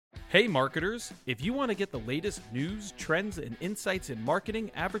Hey marketers, if you want to get the latest news, trends, and insights in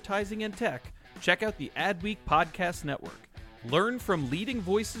marketing, advertising, and tech, check out the Adweek Podcast Network. Learn from leading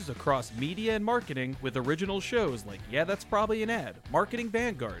voices across media and marketing with original shows like Yeah, That's Probably an Ad, Marketing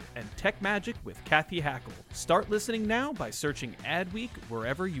Vanguard, and Tech Magic with Kathy Hackle. Start listening now by searching Adweek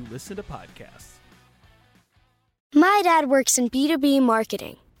wherever you listen to podcasts. My dad works in B2B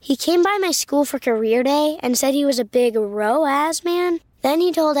marketing. He came by my school for career day and said he was a big ROAS man. Then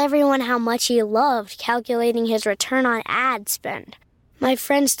he told everyone how much he loved calculating his return on ad spend. My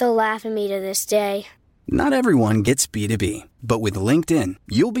friends still laugh at me to this day. Not everyone gets B2B, but with LinkedIn,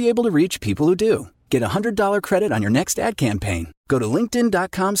 you'll be able to reach people who do. Get a $100 credit on your next ad campaign. Go to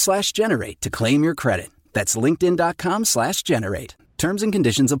linkedin.com/generate to claim your credit. That's linkedin.com/generate. Terms and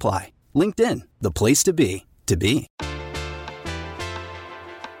conditions apply. LinkedIn, the place to be, to be.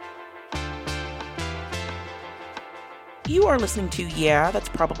 You are listening to Yeah, That's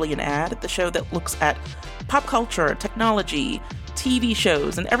Probably an Ad, the show that looks at pop culture, technology, TV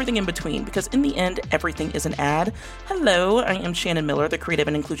shows, and everything in between, because in the end, everything is an ad. Hello, I am Shannon Miller, the creative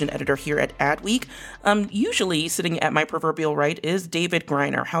and inclusion editor here at Adweek. Usually sitting at my proverbial right is David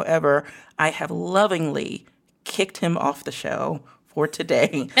Griner. However, I have lovingly kicked him off the show for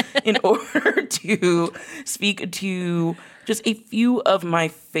today in order to speak to just a few of my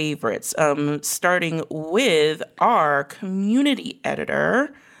favorites, starting with our community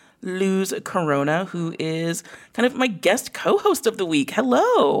editor, Luz Corona, who is kind of my guest co-host of the week.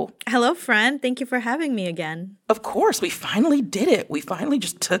 Hello. Hello, friend. Thank you for having me again. Of course. We finally did it. We finally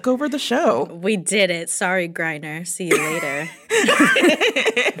just took over the show. We did it. Sorry, Griner. See you later.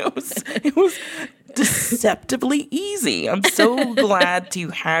 It was deceptively easy. I'm so glad to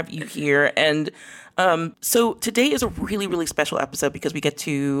have you here. And so today is a really, really special episode because we get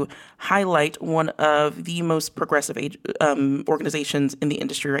to highlight one of the most progressive organizations in the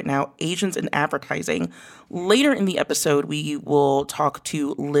industry right now, Asians in Advertising. Later in the episode, we will talk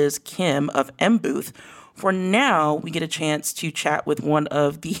to Liz Kim of M-Booth. For now, we get a chance to chat with one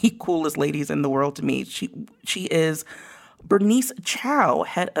of the coolest ladies in the world to me. She is Bernice Chow,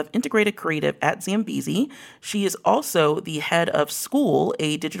 head of integrated creative at Zambezi. She is also the head of School,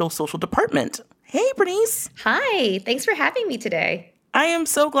 a digital social department. Hey, Bernice. Hi. Thanks for having me today. I am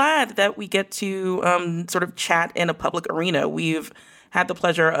so glad that we get to sort of chat in a public arena. We've had the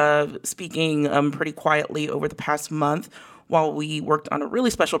pleasure of speaking pretty quietly over the past month while we worked on a really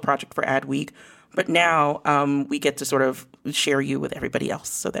special project for Adweek. But now we get to sort of share you with everybody else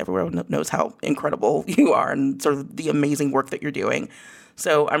so that everyone knows how incredible you are and sort of the amazing work that you're doing.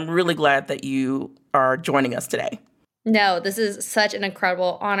 So I'm really glad that you are joining us today. No, this is such an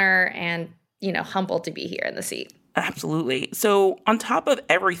incredible honor and, humbled to be here in the seat. Absolutely. So on top of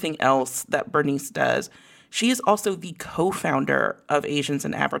everything else that Bernice does, she is also the co-founder of Asians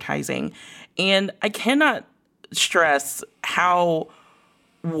in Advertising. And I cannot stress how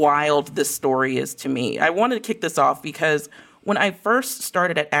wild this story is to me. I wanted to kick this off because when I first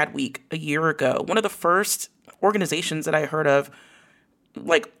started at Adweek a year ago, one of the first organizations that I heard of,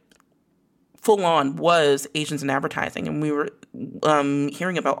 like, full on, was Asians in Advertising. And we were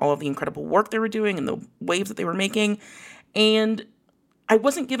hearing about all of the incredible work they were doing and the waves that they were making. And I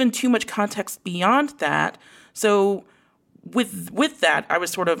wasn't given too much context beyond that. So with that, I was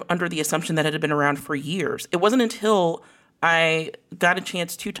sort of under the assumption that it had been around for years. It wasn't until I got a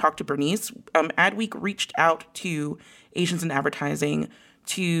chance to talk to Bernice. Adweek reached out to Asians in Advertising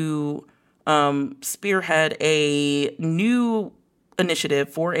to spearhead a new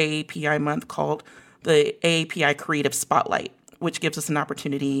initiative for AAPI month called the AAPI Creative Spotlight, which gives us an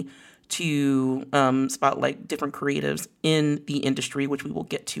opportunity to spotlight different creatives in the industry, which we will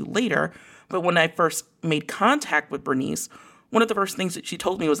get to later. But when I first made contact with Bernice, one of the first things that she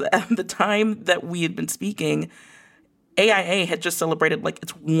told me was that at the time that we had been speaking, AIA had just celebrated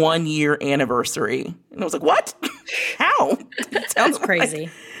its 1 year anniversary. And I was like, what? How? That's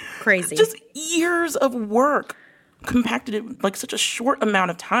crazy. Crazy. Just years of work compacted in such a short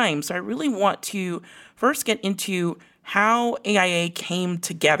amount of time. So I really want to first get into how AIA came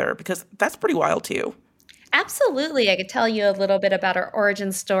together, because that's pretty wild too. Absolutely. I could tell you a little bit about our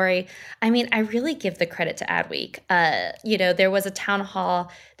origin story. I mean, I really give the credit to Adweek. There was a town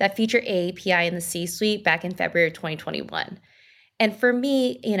hall that featured AAPI in the C-suite back in February of 2021. And for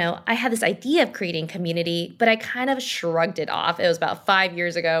me, I had this idea of creating community, but I kind of shrugged it off. It was about 5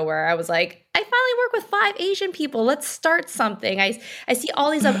 years ago where I was like, I finally work with 5 Asian people. Let's start something. I see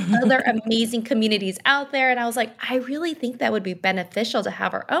all these other amazing communities out there. And I was like, I really think that would be beneficial to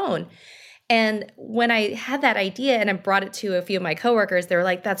have our own. And when I had that idea and I brought it to a few of my coworkers, they were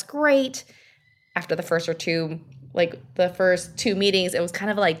like, that's great. After the first or two like the first 2 meetings, it was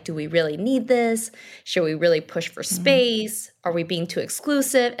kind of like, do we really need this? Should we really push for space? Are we being too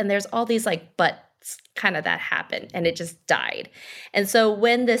exclusive? And there's all these like buts kind of that happened, and it just died. And so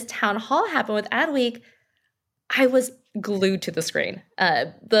when this town hall happened with Adweek, I was glued to the screen.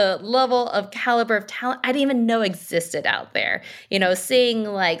 The level of caliber of talent I didn't even know existed out there. You know, seeing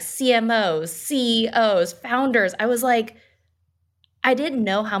like CMOs, CEOs, founders, I was like, I didn't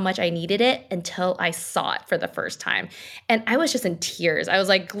know how much I needed it until I saw it for the first time. And I was just in tears. I was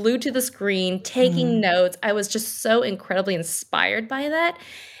like glued to the screen, taking notes. I was just so incredibly inspired by that.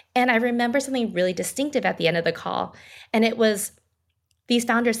 And I remember something really distinctive at the end of the call. And it was, these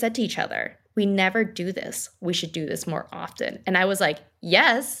founders said to each other, we never do this. We should do this more often. And I was like,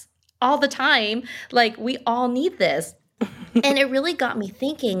 yes, all the time. Like, we all need this. And it really got me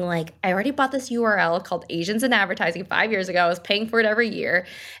thinking, like, I already bought this URL called Asians in Advertising 5 years ago. I was paying for it every year.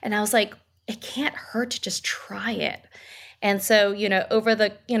 And I was like, it can't hurt to just try it. And so, you know, over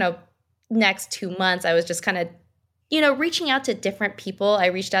the, next 2 months, I was just kind of, reaching out to different people. I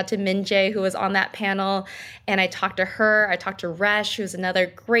reached out to Min-Jae, who was on that panel, and I talked to her. I talked to Resh, who's another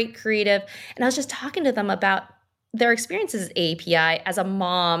great creative. And I was just talking to them about their experiences at AAPI as a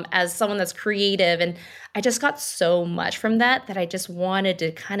mom, as someone that's creative. And I just got so much from that I just wanted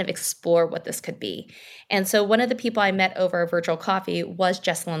to kind of explore what this could be. And so one of the people I met over a virtual coffee was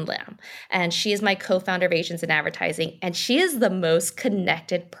Jessalyn Lam. And she is my co-founder of Asians in Advertising. And she is the most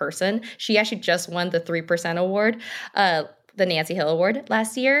connected person. She actually just won the 3% award, the Nancy Hill Award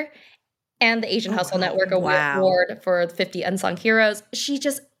last year, and the Asian Hustle Network Award for 50 Unsung Heroes. She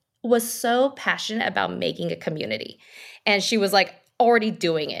just was so passionate about making a community. And she was like already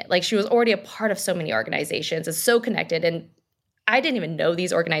doing it. Like, she was already a part of so many organizations and so connected. And I didn't even know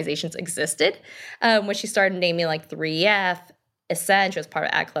these organizations existed when she started naming like 3F, Ascend. She was part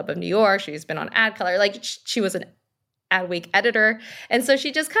of Ad Club of New York. She's been on Ad Color. Like, she was an Adweek editor. And so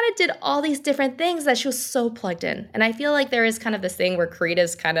she just kind of did all these different things that she was so plugged in. And I feel like there is kind of this thing where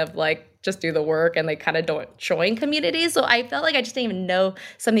creatives kind of like just do the work and they kind of don't join communities. So I felt like I just didn't even know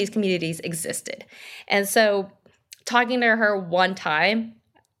some of these communities existed. And so talking to her one time,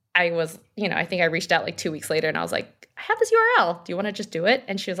 I was, I think I reached out like 2 weeks later and I was like, I have this URL. Do you want to just do it?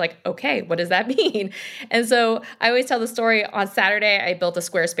 And she was like, okay, what does that mean? And so I always tell the story. On Saturday, I built a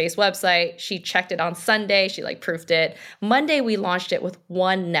Squarespace website. She checked it on Sunday. She like proofed it. Monday, we launched it with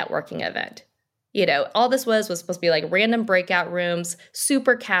one networking event. All this was supposed to be like random breakout rooms,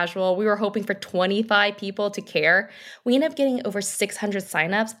 super casual. We were hoping for 25 people to care. We ended up getting over 600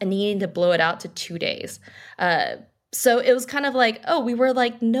 signups and needing to blow it out to 2 days. So it was kind of like, we were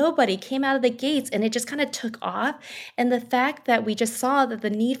like, nobody came out of the gates, and it just kind of took off. And the fact that we just saw that the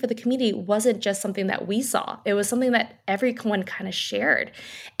need for the community wasn't just something that we saw. It was something that everyone kind of shared.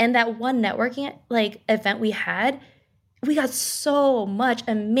 And that one networking like event we had, we got so much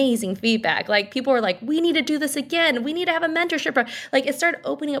amazing feedback. Like, people were like, we need to do this again. We need to have a mentorship. Like, it started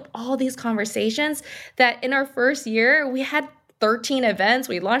opening up all these conversations that in our first year, we had 13 events.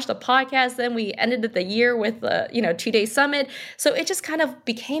 We launched a podcast. Then we ended the year with a 2-day summit. So it just kind of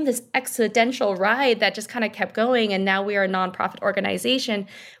became this exponential ride that just kind of kept going. And now we are a nonprofit organization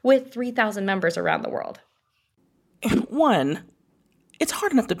with 3,000 members around the world. One, it's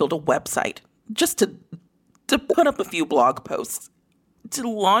hard enough to build a website just to put up a few blog posts, to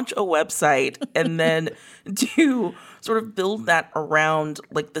launch a website, and then to sort of build that around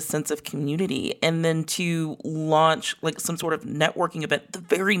like the sense of community, and then to launch like some sort of networking event the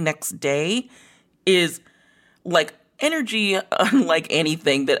very next day is like energy unlike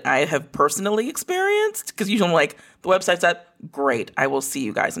anything that I have personally experienced. Because usually I'm like, the website's up, great, I will see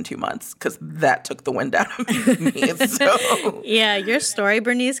you guys in 2 months, because that took the wind out of me. So yeah, your story,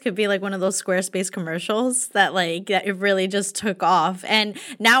 Bernice, could be like one of those Squarespace commercials that it really just took off. And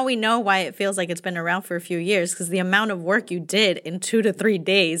now we know why it feels like it's been around for a few years, because the amount of work you did in 2 to 3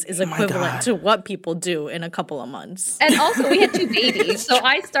 days is equivalent to what people do in a couple of months. And also, we had 2 babies. So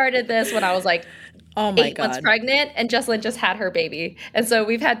I started this when I was like 8 months pregnant, and Jessalyn just had her baby. And so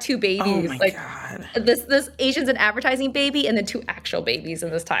we've had 2 babies. Oh my God. This Asians in Advertising baby, and then 2 actual babies in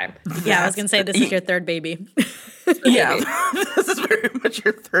this time. Yeah, I was going to say, this is your third baby. Yeah, this is very much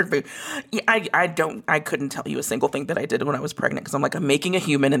your third baby. Yeah, I couldn't tell you a single thing that I did when I was pregnant, because I'm like, I'm making a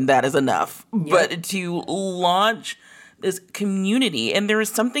human and that is enough. Yep. But to launch this community, and there is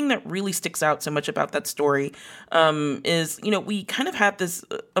something that really sticks out so much about that story, is, we kind of have this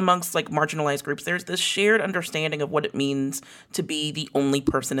amongst like marginalized groups. There's this shared understanding of what it means to be the only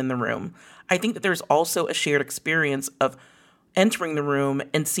person in the room. I think that there's also a shared experience of entering the room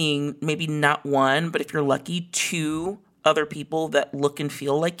and seeing maybe not one, but if you're lucky, 2 other people that look and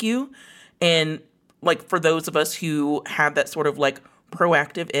feel like you. And like for those of us who have that sort of like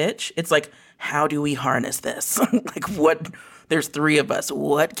proactive itch, it's like, how do we harness this? Like there's 3 of us.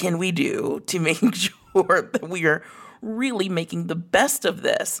 What can we do to make sure that we are really making the best of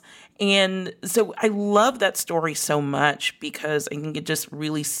this? And so I love that story so much because I think it just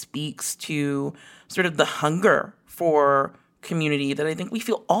really speaks to sort of the hunger for community that I think we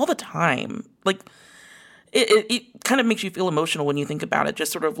feel all the time. Like it kind of makes you feel emotional when you think about it.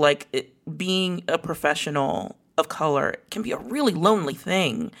 Just sort of like being a professional of color can be a really lonely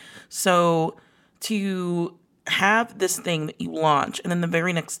thing. So to have this thing that you launch and then the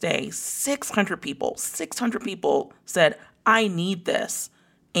very next day, 600 people said, I need this.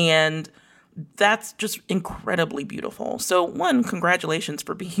 And that's just incredibly beautiful. So 1, congratulations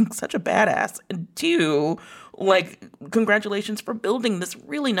for being such a badass. And 2, like, congratulations for building this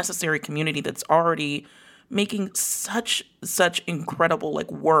really necessary community that's already making such incredible like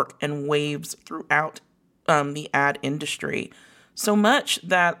work and waves throughout the ad industry. So much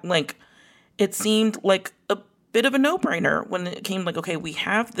that like it seemed like a bit of a no-brainer when it came like, okay, we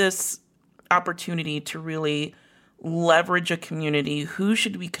have this opportunity to really leverage a community. Who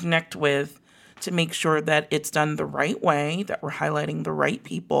should we connect with to make sure that it's done the right way, that we're highlighting the right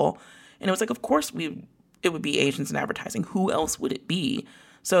people? And it was like, of course it would be Asians in advertising. Who else would it be?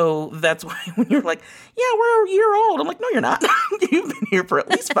 So that's why when you're like, yeah, we're a year old, I'm like, no, you're not. You've been here for at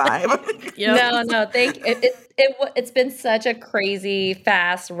least 5. Yep. No, it's been such a crazy,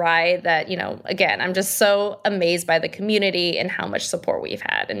 fast ride that, again, I'm just so amazed by the community and how much support we've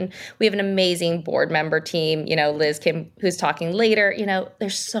had. And we have an amazing board member team, Liz Kim, who's talking later.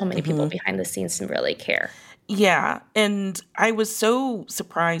 There's so many people behind the scenes who really care. Yeah. And I was so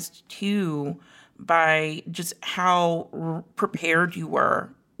surprised too by just how prepared you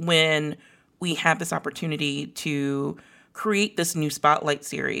were when we had this opportunity to create this new Spotlight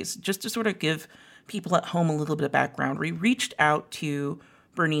series, just to sort of give people at home a little bit of background. We reached out to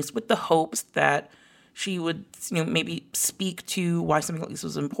Bernice with the hopes that she would, maybe speak to why something like this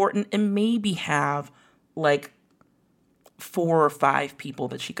was important and maybe have like 4 or 5 people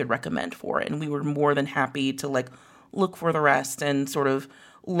that she could recommend for it. And we were more than happy to like look for the rest and sort of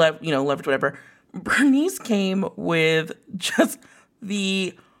leverage whatever. Bernice came with just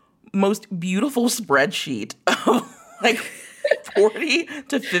the most beautiful spreadsheet of like 40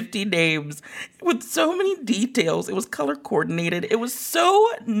 to 50 names with so many details. It was color coordinated. It was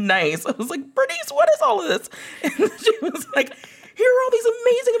so nice. I was like, Bernice, what is all of this? And she was like, here are all these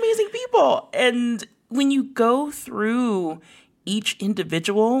amazing, amazing people. And when you go through each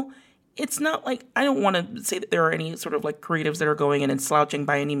individual, it's not like, I don't want to say that there are any sort of like creatives that are going in and slouching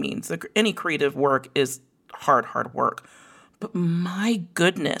by any means. Any creative work is hard work. But my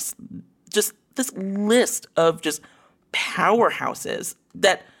goodness, just this list of just powerhouses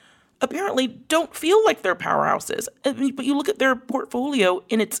that apparently don't feel like they're powerhouses. But you look at their portfolio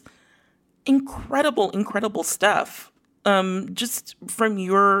and it's incredible stuff. Just from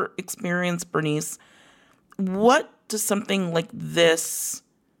your experience, Bernice, what does something like this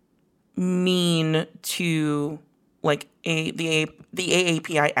mean to like the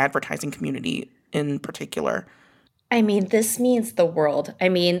AAPI advertising community in particular? I mean, this means the world. I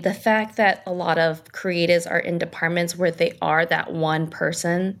mean, the fact that a lot of creatives are in departments where they are that one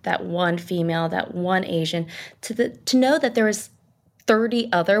person, that one female, that one Asian, to know that there is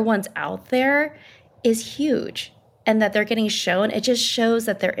 30 other ones out there is huge. And that they're getting shown, it just shows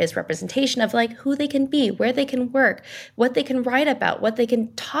that there is representation of like who they can be, where they can work, what they can write about, what they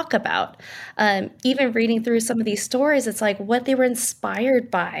can talk about. Even reading through some of these stories, it's like what they were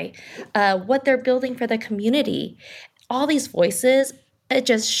inspired by, what they're building for the community. All these voices, it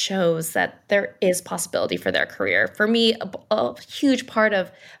just shows that there is possibility for their career. For me, a huge part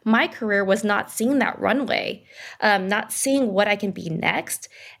of my career was not seeing that runway, not seeing what I can be next,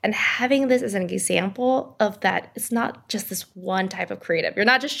 and having this as an example of that. It's not just this one type of creative. You're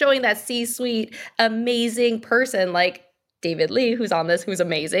not just showing that C-suite amazing person like David Lee, who's on this, who's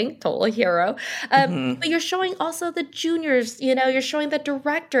amazing, total hero. But you're showing also the juniors, you're showing the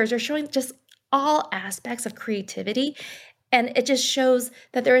directors, you're showing just all aspects of creativity. And it just shows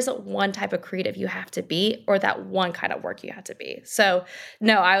that there isn't one type of creative you have to be or that one kind of work you have to be. So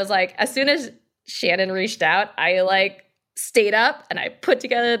no, I was like, as soon as Shannon reached out, I like stayed up and I put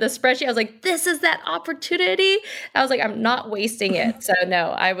together the spreadsheet. I was like, this is that opportunity. I was like, I'm not wasting it. So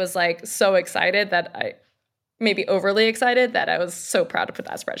no, I was like so excited that maybe overly excited that I was so proud to put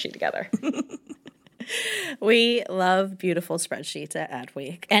that spreadsheet together. We love beautiful spreadsheets at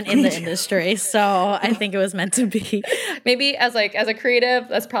Adweek and in the industry, so I think it was meant to be. Maybe as a creative,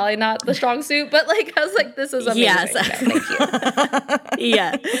 that's probably not the strong suit, but like I was like, this is amazing. Yes. No, thank you.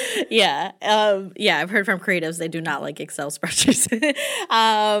 Yeah. I've heard from creatives they do not like Excel spreadsheets.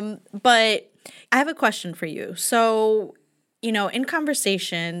 But I have a question for you. So, in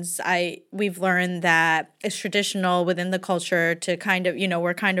conversations, we've learned that it's traditional within the culture to kind of,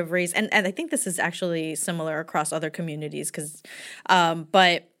 we're kind of raised, and I think this is actually similar across other communities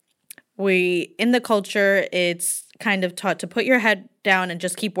but in the culture, it's kind of taught to put your head down and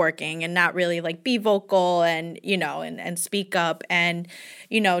just keep working and not really like be vocal and, and speak up. And,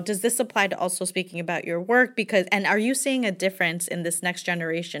 does this apply to also speaking about your work? And are you seeing a difference in this next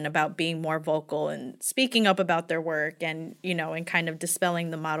generation about being more vocal and speaking up about their work and, and kind of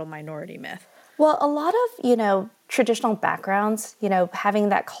dispelling the model minority myth? Well, a lot of, traditional backgrounds, having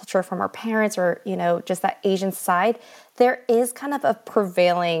that culture from our parents or, just that Asian side, there is kind of a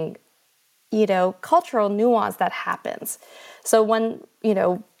prevailing cultural nuance that happens. So one,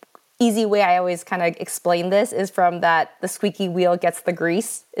 easy way I always kind of explain this is from that the squeaky wheel gets the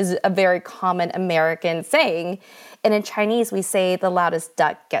grease is a very common American saying. And in Chinese, we say the loudest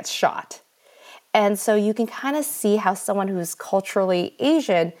duck gets shot. And so you can kind of see how someone who's culturally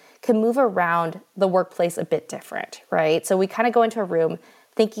Asian can move around the workplace a bit different, right? So we kind of go into a room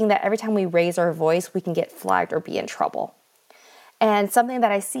thinking that every time we raise our voice, we can get flagged or be in trouble. And something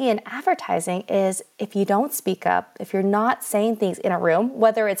that I see in advertising is if you don't speak up, if you're not saying things in a room,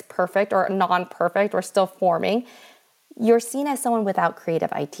 whether it's perfect or non-perfect or still forming, you're seen as someone without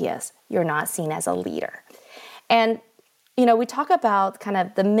creative ideas. You're not seen as a leader. And, we talk about kind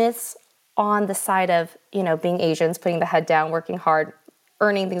of the myths on the side of, being Asians, putting the head down, working hard,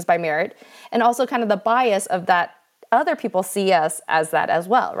 earning things by merit, and also kind of the bias of that other people see us as that as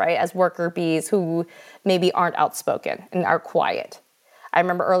well, right? As worker bees who maybe aren't outspoken and are quiet. I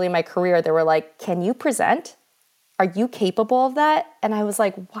remember early in my career, they were like, can you present? Are you capable of that? And I was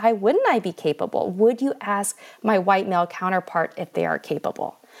like, why wouldn't I be capable? Would you ask my white male counterpart if they are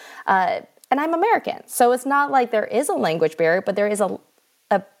capable? And I'm American, so it's not like there is a language barrier, but there is an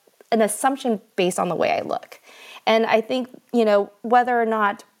assumption based on the way I look. And I think, whether or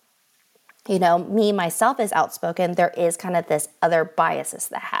not me, myself is outspoken, there is kind of this other biases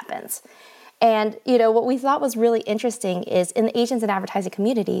that happens. And, what we thought was really interesting is in the Asians in advertising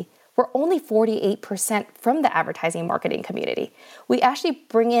community, we're only 48% from the advertising marketing community. We actually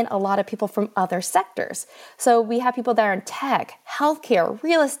bring in a lot of people from other sectors. So we have people that are in tech, healthcare,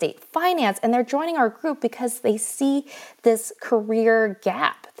 real estate, finance, and they're joining our group because they see this career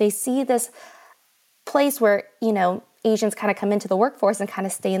gap. They see this place where, Asians kind of come into the workforce and kind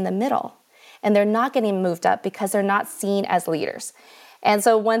of stay in the middle. And they're not getting moved up because they're not seen as leaders. And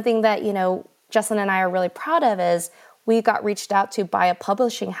so one thing that, Justin and I are really proud of is we got reached out to by a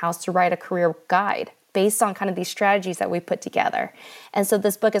publishing house to write a career guide based on kind of these strategies that we put together. And so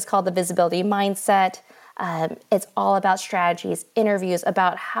this book is called The Visibility Mindset. It's all about strategies, interviews,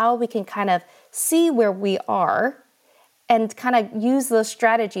 about how we can kind of see where we are and kind of use those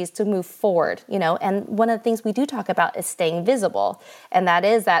strategies to move forward, And one of the things we do talk about is staying visible. And that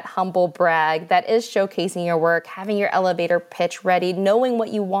is that humble brag, that is showcasing your work, having your elevator pitch ready, knowing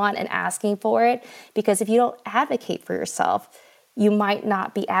what you want and asking for it. Because if you don't advocate for yourself, you might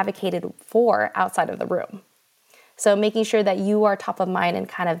not be advocated for outside of the room. So making sure that you are top of mind and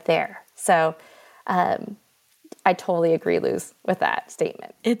kind of there. So I totally agree, Luz, with that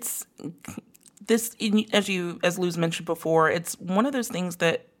statement. It's this, as Luz mentioned before, it's one of those things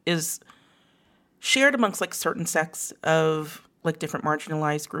that is shared amongst like certain sects of like different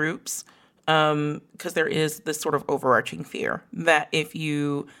marginalized groups, because there is this sort of overarching fear that if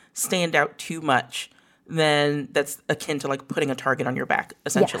you stand out too much, then that's akin to like putting a target on your back,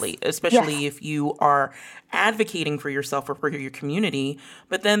 essentially, yes. especially yes. if you are advocating for yourself or for your community.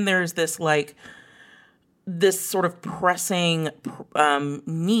 But then there's this sort of pressing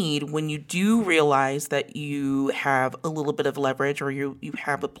need when you do realize that you have a little bit of leverage or you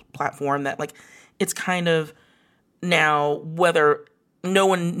have a platform that like it's kind of now whether no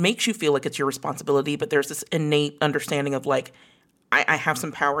one makes you feel like it's your responsibility, but there's this innate understanding of like, I have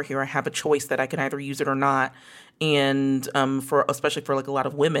some power here. I have a choice that I can either use it or not. And especially for like a lot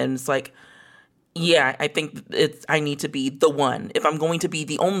of women, it's like, yeah, I think I need to be the one. If I'm going to be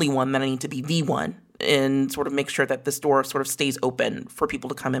the only one, then I need to be the one and sort of make sure that this door sort of stays open for people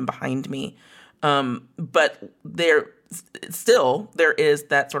to come in behind me. But there is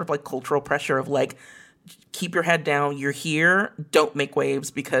that sort of like cultural pressure of like, keep your head down. You're here. Don't make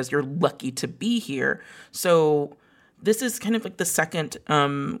waves because you're lucky to be here. So this is kind of like the second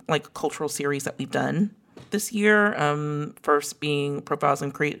like cultural series that we've done this year. First being Profiles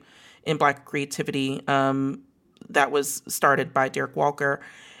in Black Creativity, that was started by Derek Walker.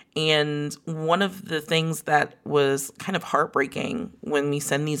 And one of the things that was kind of heartbreaking when we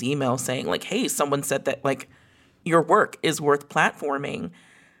send these emails saying like, hey, someone said that like your work is worth platforming,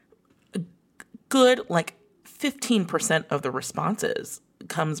 good like 15% of the responses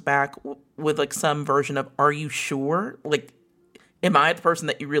comes back with like some version of, are you sure? Like, am I the person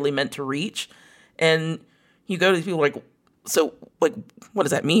that you really meant to reach? And you go to these people like, so like, what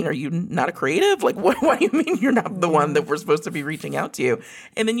does that mean? Are you not a creative? Like, what do you mean you're not the one that we're supposed to be reaching out to you?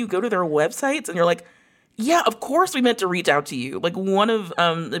 And then you go to their websites and you're like, yeah, of course we meant to reach out to you. Like one of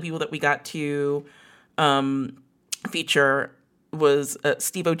the people that we got to feature was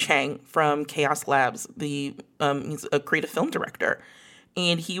Steve-O Chang from Chaos Labs. He's a creative film director.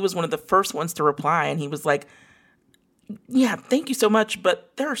 And he was one of the first ones to reply. And he was like, yeah, thank you so much.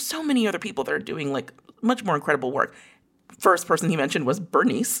 But there are so many other people that are doing like much more incredible work. First person he mentioned was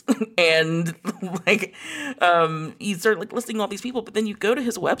Bernice. And like, he started like listing all these people. But then you go to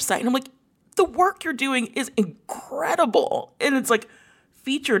his website and I'm like, the work you're doing is incredible. And it's like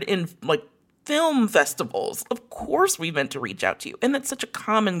featured in like film festivals. Of course we meant to reach out to you. And that's such a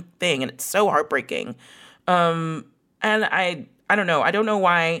common thing. And it's so heartbreaking. And I don't know. I don't know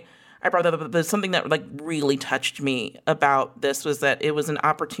why I brought that up, but something that like really touched me about this was that it was an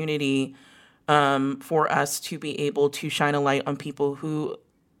opportunity for us to be able to shine a light on people who,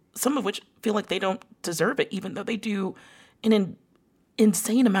 some of which feel like they don't deserve it, even though they do an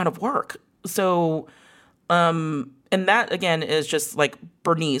insane amount of work. So, and that again is just like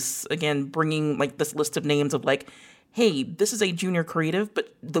Bernice, again, bringing like this list of names of like, hey, this is a junior creative,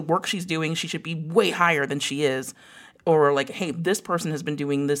 but the work she's doing, she should be way higher than she is. Or like, hey, this person has been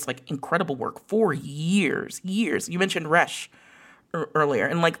doing this like incredible work for years. You mentioned Resh earlier,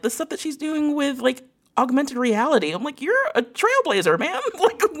 and like the stuff that she's doing with like augmented reality. I'm like, you're a trailblazer, man.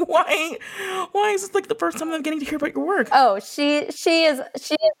 Like, why is this like the first time I'm getting to hear about your work? Oh, she is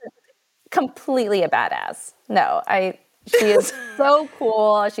completely a badass. No, she is so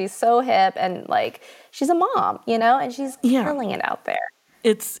cool. She's so hip, and like she's a mom, and she's killing it out there.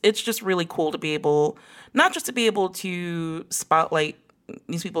 It's just really cool to be able, not just to be able to spotlight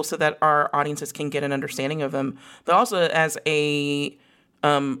these people so that our audiences can get an understanding of them, but also as a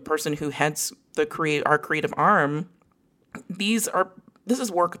person who heads our creative arm, this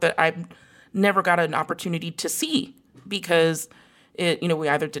is work that I've never got an opportunity to see because we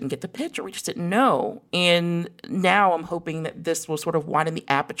either didn't get the pitch or we just didn't know. And now I'm hoping that this will sort of widen the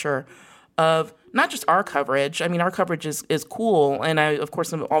aperture of not just our coverage. I mean, our coverage is cool, and I, of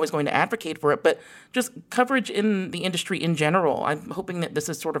course, am always going to advocate for it, but just coverage in the industry in general. I'm hoping that this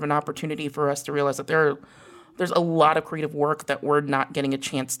is sort of an opportunity for us to realize that there's a lot of creative work that we're not getting a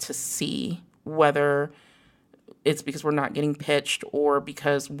chance to see, whether it's because we're not getting pitched or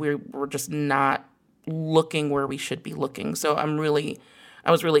because we're just not looking where we should be looking. So I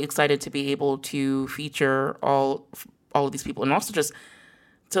was really excited to be able to feature all of these people, and also just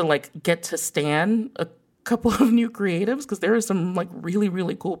to like get to stand a couple of new creatives, because there are some like really,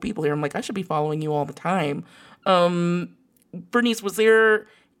 really cool people here. I'm like, I should be following you all the time. Bernice, was there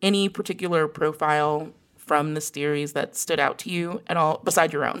any particular profile from the series that stood out to you at all,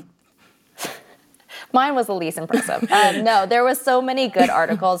 beside your own? Mine was the least impressive. No, there was so many good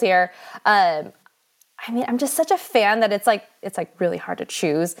articles here. I mean, I'm just such a fan that it's like really hard to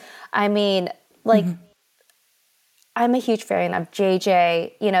choose. I mean, like, I'm a huge fan of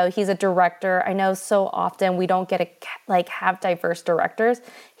JJ. He's a director. I know so often we don't get to have diverse directors.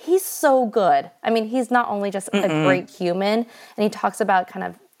 He's so good. I mean, he's not only just a great human, and he talks about kind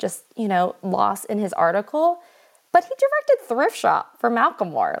of just, loss in his article, but he directed Thrift Shop for Malcolm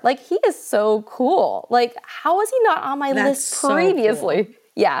Moore. Like, he is so cool. Like, how was he not on my list previously? So cool.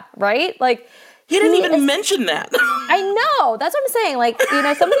 Yeah, right? Like, he didn't even mention that. I know. That's what I'm saying. Like,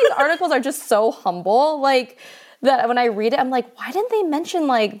 some of these articles are just so humble. Like, that when I read it, I'm like, why didn't they mention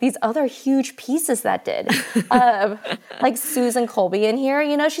like these other huge pieces that did? Like Susan Colby in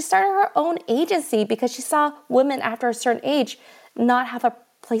here, she started her own agency because she saw women after a certain age not have a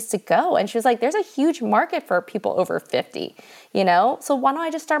place to go. And she was like, there's a huge market for people over 50, So why don't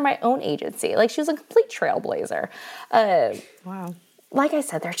I just start my own agency? Like, she was a complete trailblazer. Wow. Like I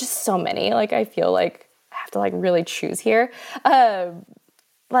said, there's just so many. Like, I feel like I have to like really choose here.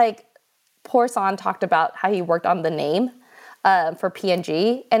 Like, Poursan talked about how he worked on the name for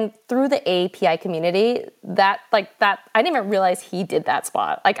P&G, and through the API community, that I didn't even realize he did that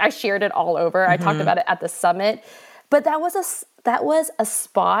spot. Like, I shared it all over. I talked about it at the summit, but that was a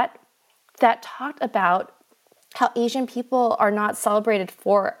spot that talked about how Asian people are not celebrated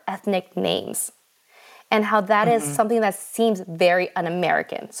for ethnic names. And how that is something that seems very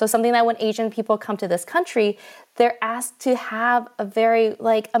un-American. So something that when Asian people come to this country, they're asked to have a very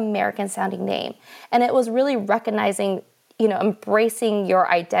like American sounding name. And it was really recognizing, embracing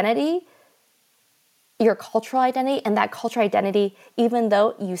your identity, your cultural identity, and that cultural identity, even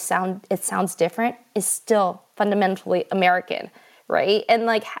though it sounds different, is still fundamentally American. Right? And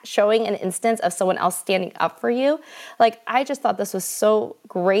like showing an instance of someone else standing up for you. Like, I just thought this was so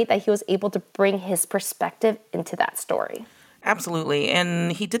great that he was able to bring his perspective into that story. Absolutely.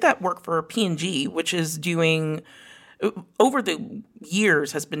 And he did that work for P&G, which is doing, over the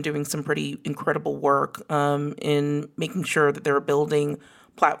years, has been doing some pretty incredible work in making sure that they're building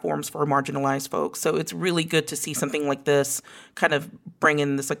platforms for marginalized folks. So it's really good to see something like this kind of bring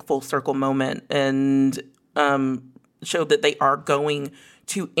in this like full circle moment and show that they are going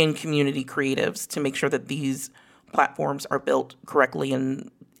to in-community creatives to make sure that these platforms are built correctly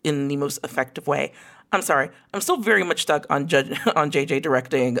and in the most effective way. I'm sorry, I'm still very much stuck on JJ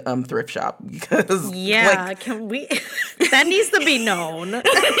directing Thrift Shop because can we? That needs to be known.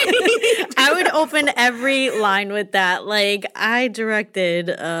 I would open every line with that. Like, I directed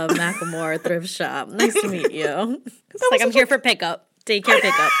Macklemore Thrift Shop. Nice to meet you. It's like I'm here for pickup. Daycare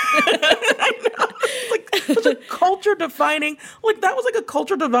pickup. I know. Such a culture defining, that was like a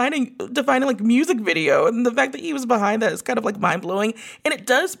culture defining like music video. And the fact that he was behind that is kind of like mind blowing. And it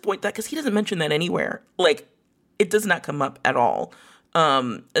does point that, because he doesn't mention that anywhere. Like, it does not come up at all.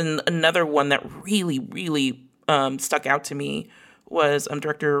 And another one that really, really stuck out to me was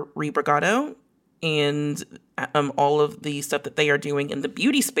director Ree Brigado and all of the stuff that they are doing in the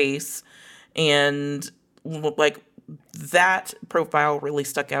beauty space. And like, that profile really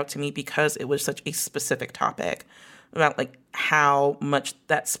stuck out to me because it was such a specific topic about like how much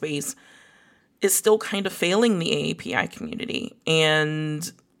that space is still kind of failing the AAPI community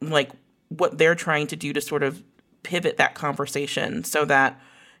and like what they're trying to do to sort of pivot that conversation so that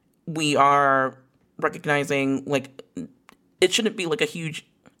we are recognizing like it shouldn't be like a huge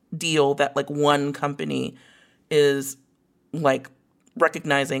deal that like one company is like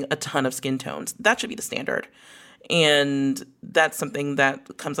recognizing a ton of skin tones. That should be the standard. And that's something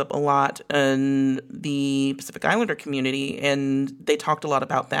that comes up a lot in the Pacific Islander community, and they talked a lot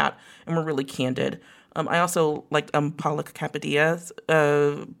about that and were really candid. I also liked Paula Capadia's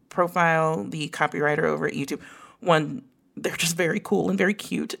profile, the copywriter over at YouTube. One, they're just very cool and very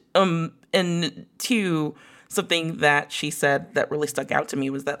cute. And two, something that she said that really stuck out to me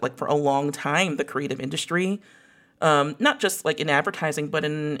was that like for a long time, the creative industry, not just like in advertising, but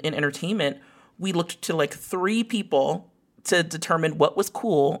in entertainment, we looked to like three people to determine what was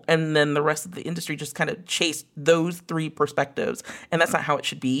cool, and then the rest of the industry just kind of chased those three perspectives. And that's not how it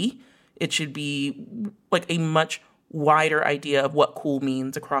should be. It should be like a much wider idea of what cool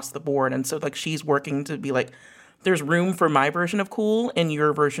means across the board. And so like she's working to be like, there's room for my version of cool and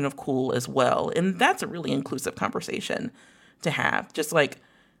your version of cool as well. And that's a really inclusive conversation to have. Just like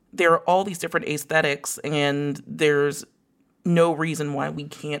there are all these different aesthetics, and there's no reason why we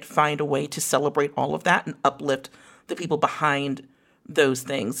can't find a way to celebrate all of that and uplift the people behind those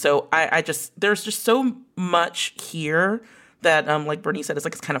things. So there's just so much here that, like Bernie said, it's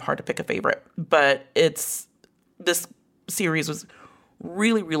kind of hard to pick a favorite, but this series was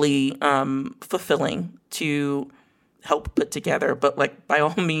really, really fulfilling to help put together. But like, by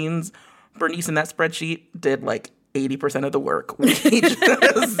all means, Bernice in that spreadsheet did like 80% of the work.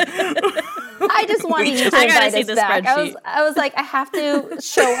 I just wanted you to invite us back. I was like, I have to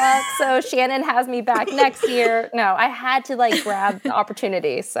show up so Shannon has me back next year. No, I had to like grab the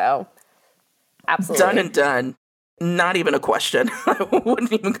opportunity. So absolutely. Done and done. Not even a question. I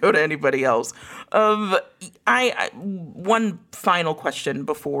wouldn't even go to anybody else. One final question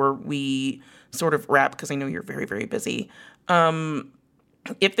before we sort of wrap, because I know you're very, very busy.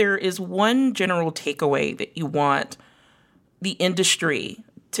 If there is one general takeaway that you want the industry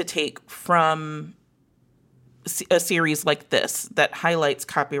to take from a series like this that highlights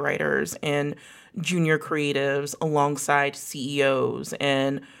copywriters and junior creatives alongside CEOs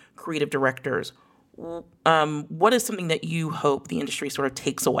and creative directors, what is something that you hope the industry sort of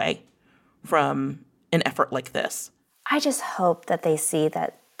takes away from an effort like this? I just hope that they see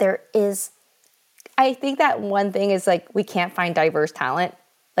that there is, I think that one thing is like, we can't find diverse talent.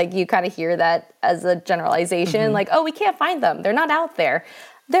 Like you kind of hear that as a generalization, like, oh, we can't find them. They're not out there.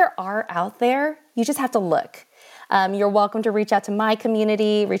 There are out there. You just have to look. You're welcome to reach out to my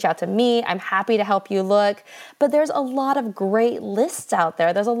community, reach out to me. I'm happy to help you look. But there's a lot of great lists out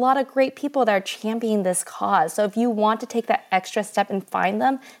there. There's a lot of great people that are championing this cause. So if you want to take that extra step and find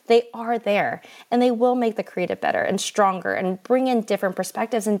them, they are there. And they will make the creative better and stronger and bring in different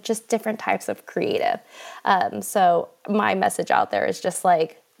perspectives and just different types of creative. So my message out there is just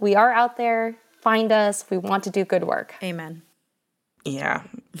like, we are out there. Find us. We want to do good work. Amen. Yeah,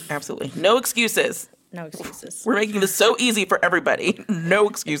 absolutely. No excuses. No excuses. We're making this so easy for everybody. No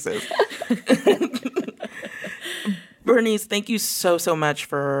excuses. Bernice, thank you so much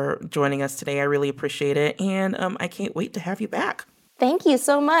for joining us today. I really appreciate it. And I can't wait to have you back. Thank you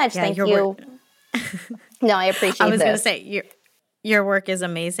so much. Yeah, thank you. No, I appreciate it. I was going to say, your work is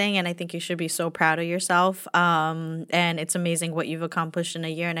amazing, and I think you should be so proud of yourself. And it's amazing what you've accomplished in a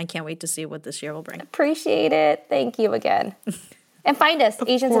year, and I can't wait to see what this year will bring. Appreciate it. Thank you again. And find us,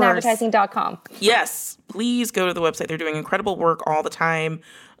 agentsandadvertising.com. Yes, please go to the website. They're doing incredible work all the time.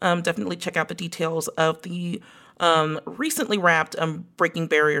 Definitely check out the details of the recently wrapped Breaking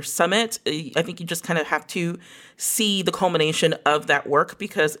Barrier Summit. I think you just kind of have to see the culmination of that work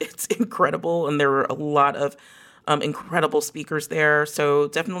because it's incredible, and there were a lot of incredible speakers there. So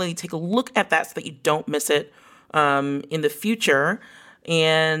definitely take a look at that so that you don't miss it in the future.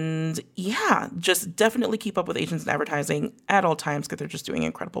 And yeah, just definitely keep up with Agents in Advertising at all times because they're just doing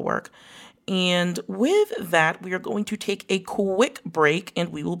incredible work. And with that, we are going to take a quick break and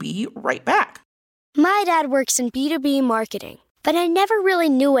we will be right back. My dad works in B2B marketing, but I never really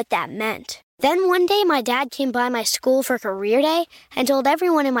knew what that meant. Then one day, my dad came by my school for career day and told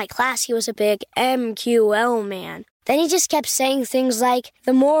everyone in my class he was a big MQL man. Then he just kept saying things like,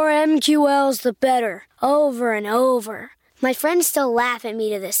 the more MQLs, the better, over and over. My friends still laugh at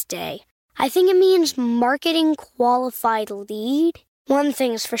me to this day. I think it means marketing qualified lead. One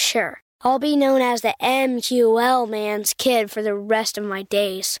thing's for sure. I'll be known as the MQL man's kid for the rest of my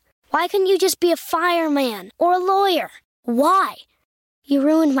days. Why couldn't you just be a fireman or a lawyer? Why? You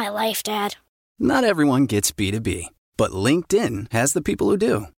ruined my life, Dad. Not everyone gets B2B, but LinkedIn has the people who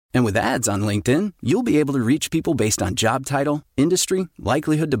do. And with ads on LinkedIn, you'll be able to reach people based on job title, industry,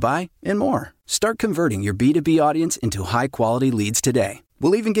 likelihood to buy, and more. Start converting your B2B audience into high-quality leads today.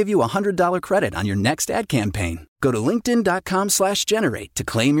 We'll even give you a $100 credit on your next ad campaign. Go to linkedin.com/generate to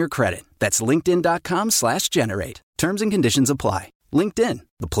claim your credit. That's linkedin.com/generate. Terms and conditions apply. LinkedIn,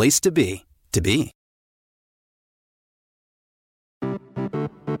 the place to be, to be.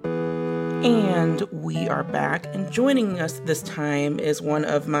 And we are back, and joining us this time is one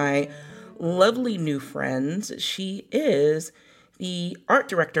of my lovely new friends. She is the art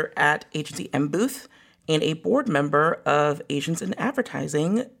director at Agency M Booth and a board member of Agents in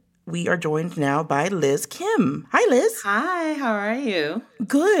Advertising. We are joined now by Liz Kim. Hi, Liz. Hi, how are you?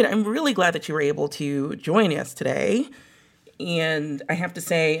 Good. I'm really glad that you were able to join us today. And I have to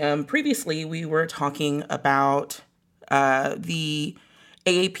say, previously we were talking about the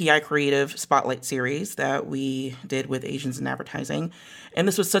AAPI Creative Spotlight series that we did with Agents in Advertising. And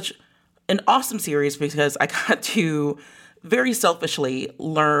this was such an awesome series because I got to very selfishly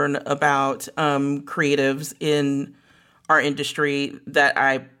learn about creatives in our industry that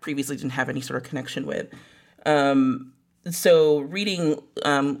I previously didn't have any sort of connection with. So reading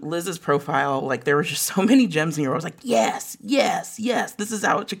Liz's profile, like there were just so many gems in here. I was like, yes, this is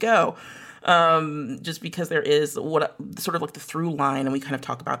how it should go. Just because there is what sort of like the through line, and we kind of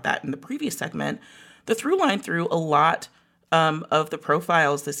talk about that in the previous segment. The through line through a lot of the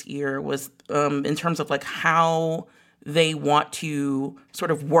profiles this year was in terms of like how they want to sort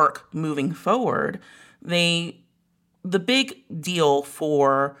of work moving forward. The big deal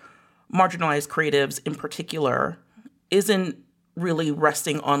for marginalized creatives in particular isn't really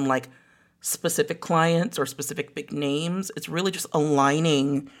resting on like specific clients or specific big names. It's really just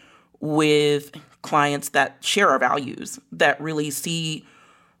aligning with clients that share our values, that really see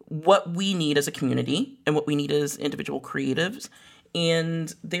what we need as a community and what we need as individual creatives.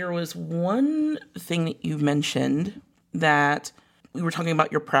 And there was one thing that you mentioned that we were talking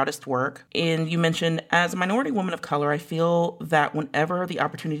about your proudest work. And you mentioned, as a minority woman of color, I feel that whenever the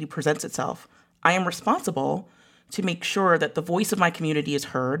opportunity presents itself, I am responsible to make sure that the voice of my community is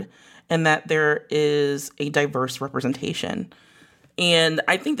heard and that there is a diverse representation. And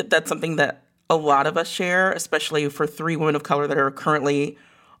I think that that's something that a lot of us share, especially for three women of color that are currently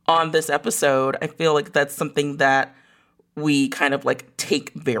on this episode. I feel like that's something that we kind of like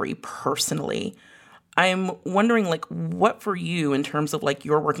take very personally. I'm wondering like what for you in terms of like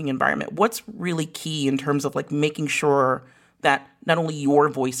your working environment, what's really key in terms of like making sure that not only your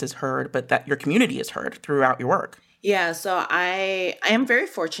voice is heard, but that your community is heard throughout your work? Yeah, so I am very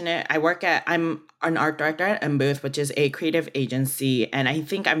fortunate. I'm an art director at M Booth, which is a creative agency, and I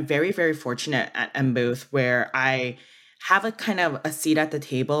think I'm very, very fortunate at M Booth where I have a kind of a seat at the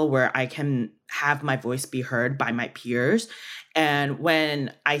table where I can have my voice be heard by my peers. And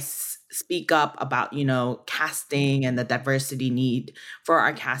when I speak up about, casting and the diversity need for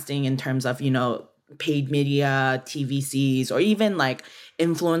our casting in terms of, paid media, TVCs, or even like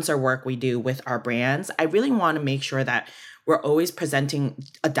influencer work we do with our brands, I really want to make sure that we're always presenting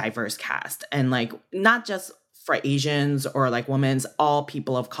a diverse cast and like not just for Asians or like women's, all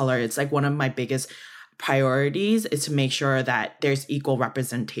people of color. It's like one of my biggest priorities is to make sure that there's equal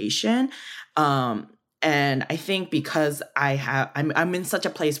representation. And I think because I'm in such a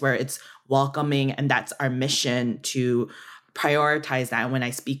place where it's welcoming and that's our mission to prioritize that. And when I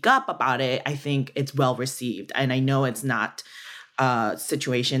speak up about it, I think it's well received. And I know it's not a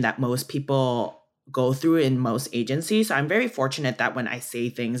situation that most people go through in most agencies. So I'm very fortunate that when I say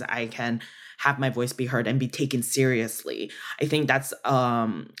things, I can have my voice be heard and be taken seriously. I think that's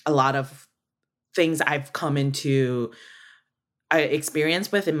a lot of things I've come into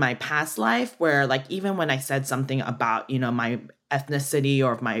experience with in my past life where like even when I said something about, my ethnicity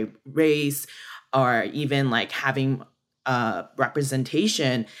or my race or even like having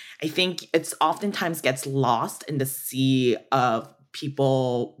representation, I think it's oftentimes gets lost in the sea of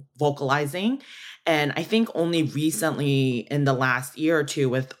people vocalizing. And I think only recently in the last year or two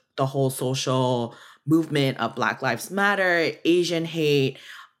with the whole social movement of Black Lives Matter, Asian hate,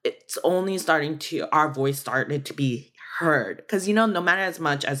 it's only our voice started to be heard. Because, no matter as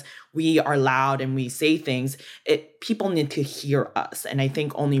much as we are loud and we say things, people need to hear us. And I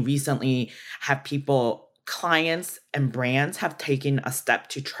think only recently have clients and brands have taken a step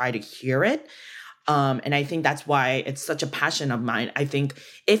to try to hear it. And I think that's why it's such a passion of mine. I think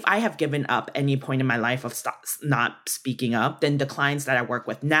if I have given up any point in my life of not speaking up, then the clients that I work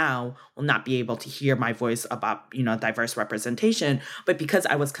with now will not be able to hear my voice about, diverse representation. But because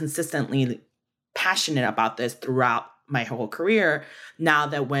I was consistently passionate about this throughout my whole career, now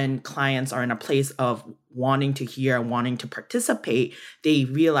that when clients are in a place of wanting to hear and wanting to participate, they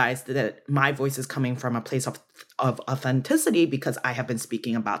realize that my voice is coming from a place of authenticity because I have been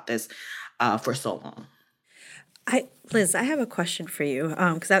speaking about this for so long. Liz, I have a question for you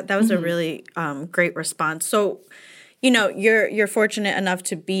because that was a really great response. So, you're fortunate enough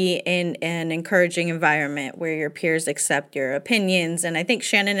to be in an encouraging environment where your peers accept your opinions. And I think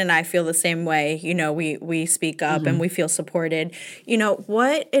Shannon and I feel the same way. We speak up and we feel supported.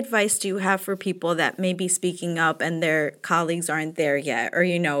 What advice do you have for people that may be speaking up and their colleagues aren't there yet? Or,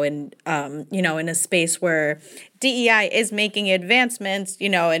 in a space where DEI is making advancements,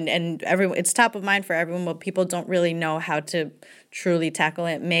 and everyone, it's top of mind for everyone, but people don't really know how to truly tackle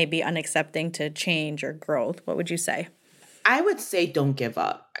it, may be unaccepting to change or growth. What would you say? I would say don't give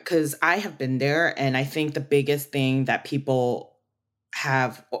up because I have been there. And I think the biggest thing that people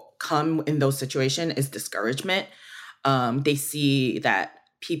have come in those situations is discouragement. They see that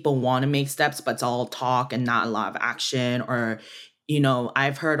people want to make steps, but it's all talk and not a lot of action. Or,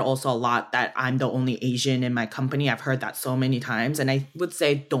 I've heard also a lot that I'm the only Asian in my company. I've heard that so many times. And I would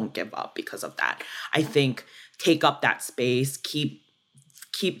say don't give up because of that. I think take up that space, keep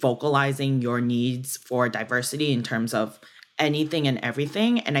vocalizing your needs for diversity in terms of anything and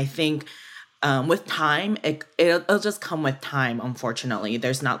everything. And I think with time, it'll just come with time, unfortunately.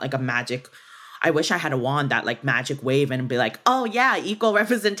 There's not like a magic, I wish I had a wand that like magic wave and be like, oh yeah, equal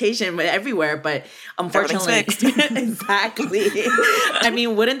representation everywhere. But unfortunately, exactly. I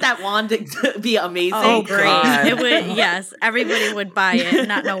mean, wouldn't that wand be amazing? Oh, great. It would, yes. Everybody would buy it and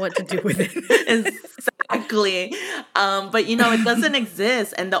not know what to do with it. Exactly. But it doesn't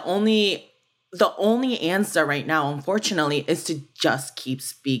exist. And the only answer right now, unfortunately, is to just keep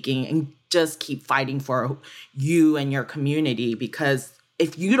speaking and just keep fighting for you and your community, because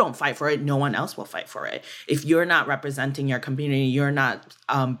if you don't fight for it, no one else will fight for it. If you're not representing your community, you're not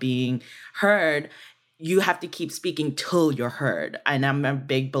being heard, you have to keep speaking till you're heard. And I'm a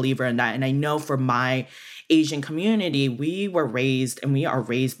big believer in that. And I know for my Asian community, we were raised and we are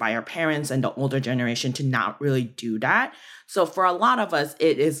raised by our parents and the older generation to not really do that. So for a lot of us,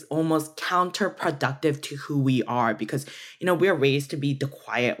 it is almost counterproductive to who we are because, we're raised to be the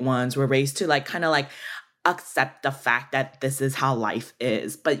quiet ones. We're raised to kind of accept the fact that this is how life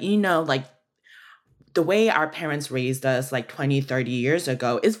is. But, the way our parents raised us 20, 30 years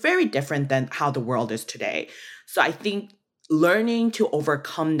ago is very different than how the world is today. So I think learning to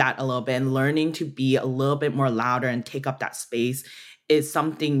overcome that a little bit and learning to be a little bit more louder and take up that space is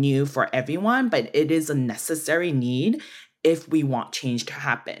something new for everyone, but it is a necessary need. if we want change to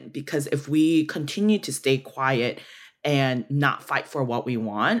happen. Because if we continue to stay quiet and not fight for what we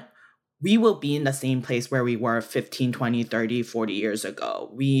want, we will be in the same place where we were 15, 20, 30, 40 years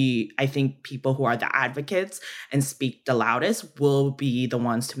ago. I think people who are the advocates and speak the loudest will be the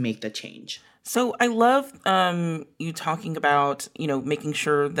ones to make the change. So I love you talking about, making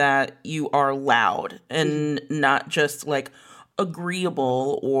sure that you are loud and not just like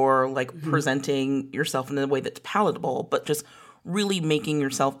agreeable or like presenting yourself in a way that's palatable, but just really making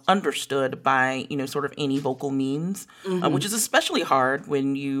yourself understood by, sort of any vocal means, which is especially hard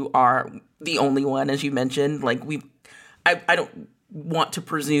when you are the only one, as you mentioned. Like I don't want to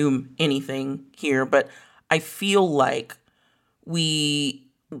presume anything here, but I feel like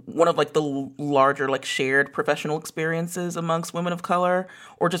one of like the larger like shared professional experiences amongst women of color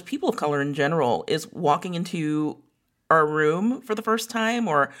or just people of color in general is walking into our room for the first time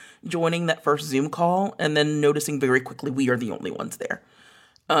or joining that first Zoom call and then noticing very quickly we are the only ones there.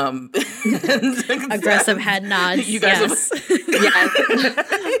 Aggressive head nods. You guys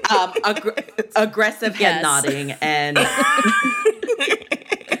aggressive head nodding and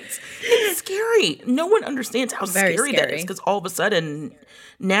it's scary. No one understands how scary that is because all of a sudden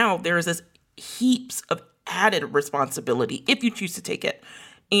now there is this heaps of added responsibility if you choose to take it.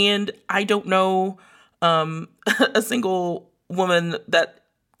 And I don't know a single woman that,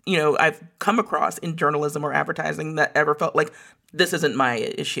 I've come across in journalism or advertising that ever felt like this isn't my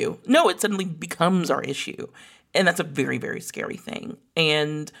issue. No, it suddenly becomes our issue. And that's a very, very scary thing.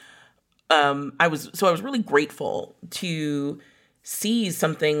 And I was really grateful to see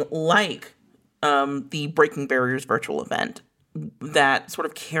something like the Breaking Barriers virtual event that sort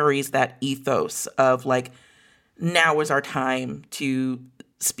of carries that ethos of like, now is our time to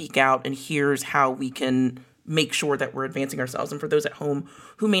speak out and here's how we can make sure that we're advancing ourselves. And for those at home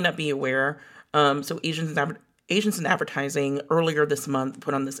who may not be aware, so Asians in Advertising earlier this month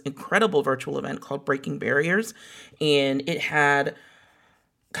put on this incredible virtual event called Breaking Barriers. And it had,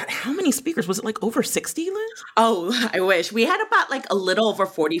 God, how many speakers? Was it like over 60, Liz? Oh, I wish. We had about like a little over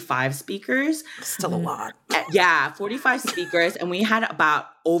 45 speakers. Still a lot. Yeah, 45 speakers. And we had about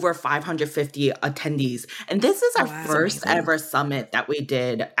over 550 attendees. And this is our first ever summit that we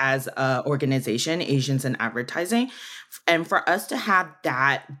did as an organization, Asians in Advertising. And for us to have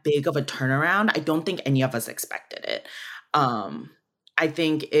that big of a turnaround, I don't think any of us expected it.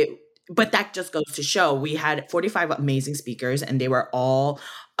 But that just goes to show we had 45 amazing speakers and they were all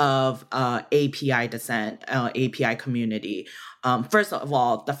of API descent, API community. First of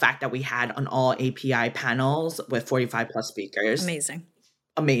all, the fact that we had an all API panels with 45 plus speakers. Amazing.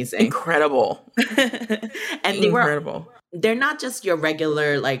 Incredible. And they're not just your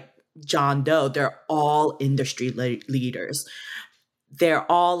regular like John Doe, they're all industry leaders. They're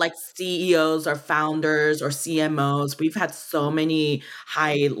all like CEOs or founders or CMOs. We've had so many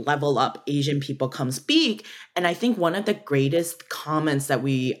high level up Asian people come speak. And I think one of the greatest comments that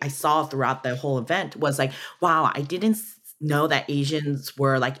I saw throughout the whole event was like, wow, I didn't know that Asians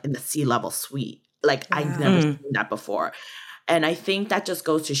were like in the C-level suite. Like I've never seen that before. And I think that just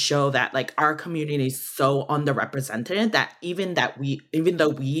goes to show that like our community is so underrepresented that even though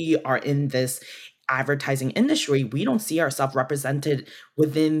we are in this advertising industry, we don't see ourselves represented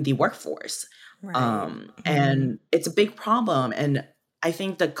within the workforce. Right. And it's a big problem. And I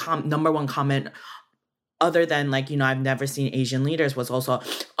think the number one comment, other than like, I've never seen Asian leaders, was also,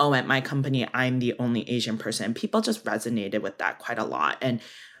 oh, at my company, I'm the only Asian person. People just resonated with that quite a lot. And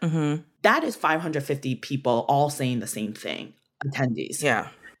that is 550 people all saying the same thing, attendees. Yeah.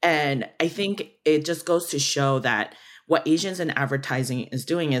 And I think it just goes to show that what Asians in Advertising is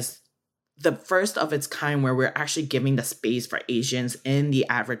doing is the first of its kind where we're actually giving the space for Asians in the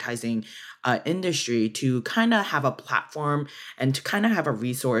advertising industry to kind of have a platform and to kind of have a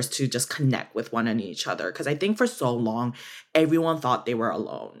resource to just connect with one and each other. Because I think for so long, everyone thought they were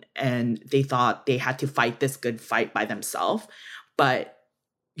alone and they thought they had to fight this good fight by themselves. But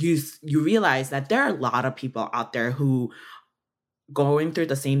you realize that there are a lot of people out there who going through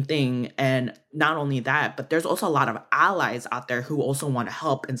the same thing. And not only that, but there's also a lot of allies out there who also want to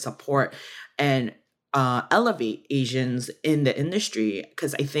help and support and elevate Asians in the industry.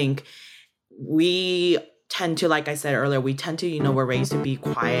 Because I think we tend to, like I said earlier, we're raised to be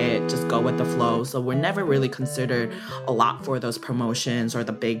quiet, just go with the flow. So we're never really considered a lot for those promotions or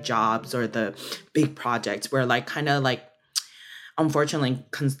the big jobs or the big projects. We're like kind of like, unfortunately,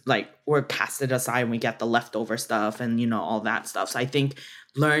 we're casted aside and we get the leftover stuff and, all that stuff. So I think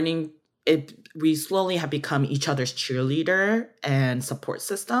learning it, we slowly have become each other's cheerleader and support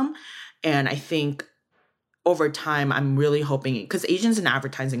system. And I think over time, I'm really hoping, because Asians in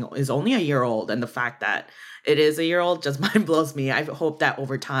advertising is only a year old, and the fact that it is a year old just mind blows me. I hope that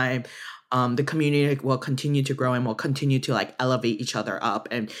over time, the community will continue to grow and will continue to like elevate each other up.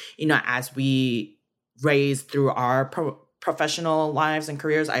 And, you know, as we raise through our professional lives and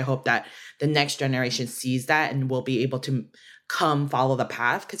careers, I hope that the next generation sees that and will be able to come follow the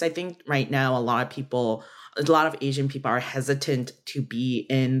path. Because I think right now, a lot of Asian people are hesitant to be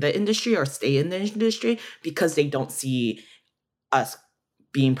in the industry or stay in the industry because they don't see us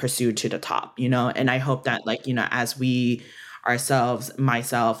being pursued to the top, you know? And I hope that, like, you know, as we ourselves,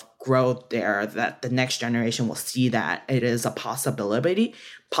 myself, grow there, that the next generation will see that it is a possibility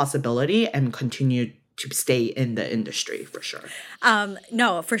and continue to stay in the industry for sure.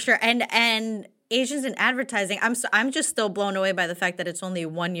 No, for sure. And Asians in advertising, I'm just still blown away by the fact that it's only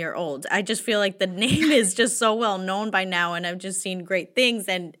 1 year old. I just feel like the name is just so well known by now, and I've just seen great things.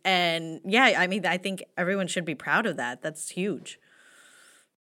 And yeah, I mean, I think everyone should be proud of that. That's huge.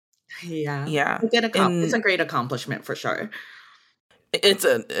 Yeah. It's a great accomplishment for sure. It's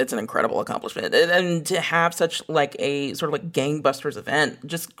an incredible accomplishment, and to have such like a sort of like gangbusters event,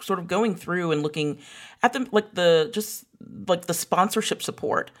 just sort of going through and looking at the sponsorship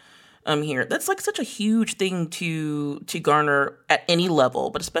support here. That's like such a huge thing to garner at any level,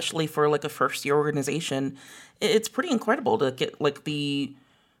 but especially for like a first year organization. It's pretty incredible to get like the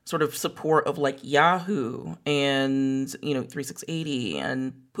sort of support of like Yahoo and, you know, 3680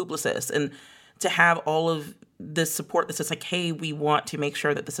 and Publicis, and to have all of this support that says like, hey, we want to make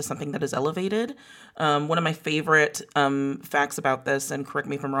sure that this is something that is elevated. One of my favorite facts about this, and correct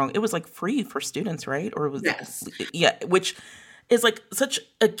me if I'm wrong, it was like free for students, right? Or it was, yes. Yeah, which is like such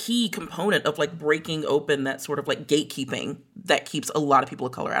a key component of like breaking open that sort of like gatekeeping that keeps a lot of people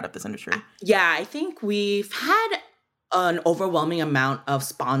of color out of this industry. Yeah, I think we've had an overwhelming amount of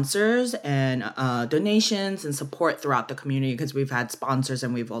sponsors and donations and support throughout the community, because we've had sponsors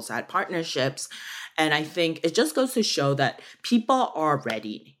and we've also had partnerships. And I think it just goes to show that people are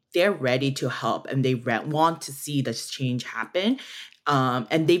ready. They're ready to help, and they want to see this change happen.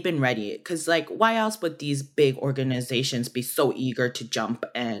 And they've been ready, because like, why else would these big organizations be so eager to jump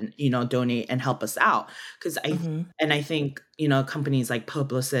and, you know, donate and help us out? Because I think, you know, companies like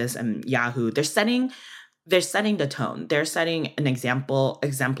Publicis and Yahoo, they're setting the tone. They're setting an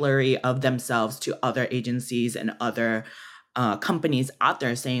exemplary of themselves to other agencies and other companies out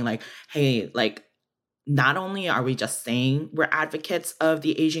there, saying like, hey, like, not only are we just saying we're advocates of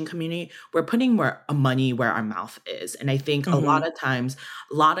the Asian community, we're putting more money where our mouth is. And I think a lot of times,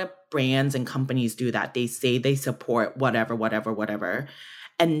 a lot of brands and companies do that. They say they support whatever.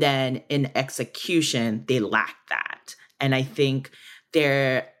 And then in execution, they lack that. And I think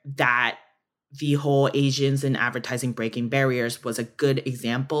that the whole Asians in advertising breaking barriers was a good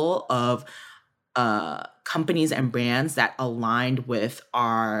example of companies and brands that aligned with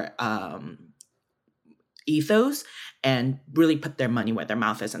our ethos and really put their money where their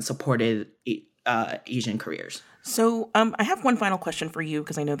mouth is and supported Asian careers. So I have one final question for you,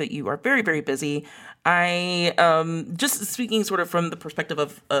 because I know that you are very, very busy. I just speaking sort of from the perspective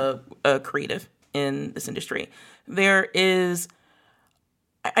of a creative in this industry, there is,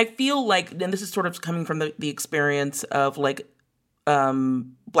 I feel like, and this is sort of coming from the experience of like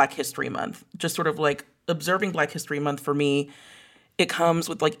Black History Month, just sort of like observing Black History Month for me, it comes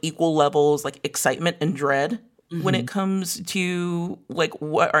with like equal levels, like excitement and dread when it comes to like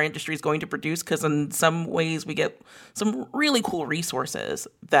what our industry is going to produce. Because in some ways we get some really cool resources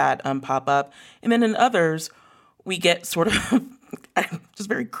that pop up. And then in others, we get sort of just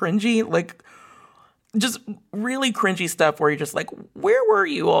very cringy, like just really cringy stuff where you're just like, where were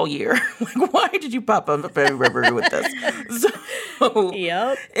you all year? Like, why did you pop up February with this? So,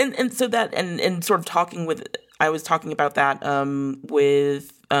 yep. And so that, and sort of I was talking about that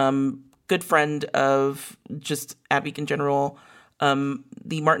with good friend of just Adweek in general,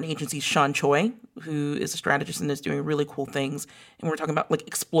 the Martin Agency's Sean Choi, who is a strategist and is doing really cool things. And we're talking about like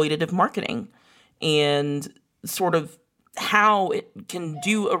exploitative marketing and sort of how it can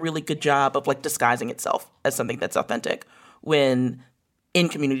do a really good job of like disguising itself as something that's authentic when in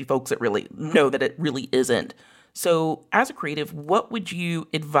community folks that really know that it really isn't. So as a creative, what would you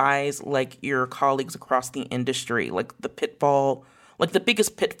advise like your colleagues across the industry, like the pitfall, like the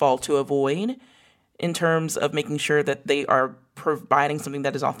biggest pitfall to avoid in terms of making sure that they are providing something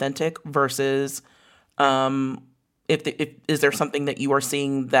that is authentic versus is there something that you are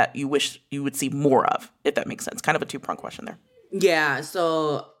seeing that you wish you would see more of, if that makes sense? Kind of a two-pronged question there. Yeah,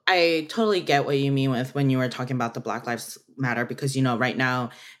 so I totally get what you mean with when you were talking about the Black Lives Matter, because, you know, right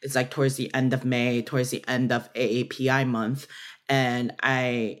now it's like towards the end of May, towards the end of AAPI month. And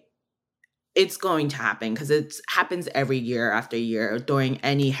I it's going to happen because it happens every year after year during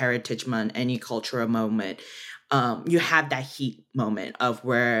any Heritage Month, any cultural moment. You have that heat moment of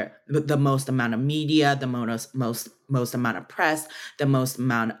where the most amount of media, the most amount of press, the most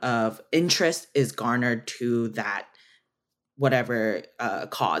amount of interest is garnered to that whatever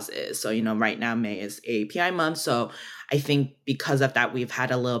cause is. So, right now May is AAPI month. So I think because of that, we've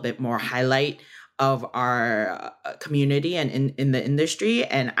had a little bit more highlight of our community and in the industry.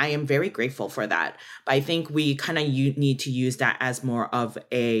 And I am very grateful for that. But I think we kind of need to use that as more of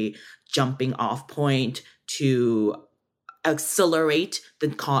a jumping off point to accelerate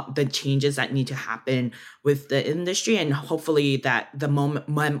the changes that need to happen with the industry. And hopefully that the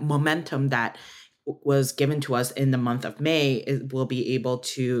momentum that was given to us in the month of May will be able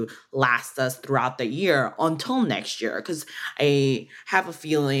to last us throughout the year until next year. Because I have a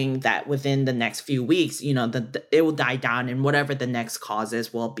feeling that within the next few weeks, it will die down, and whatever the next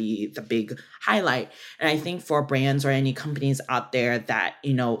causes will be the big highlight. And I think for brands or any companies out there that,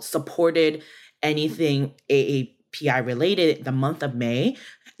 supported anything AAPI related the month of May,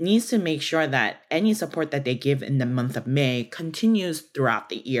 needs to make sure that any support that they give in the month of May continues throughout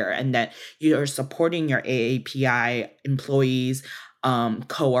the year, and that you're supporting your AAPI employees,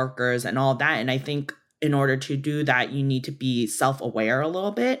 coworkers, and all that. And I think in order to do that, you need to be self-aware a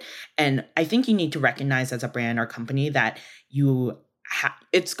little bit. And I think you need to recognize as a brand or company that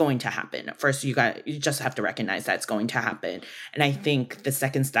it's going to happen. First, you just have to recognize that it's going to happen. And I think the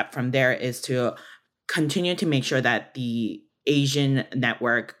second step from there is to continue to make sure that the Asian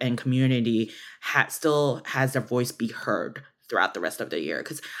network and community still has their voice be heard throughout the rest of the year.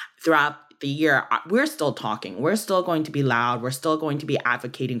 Because throughout the year, we're still talking. We're still going to be loud. We're still going to be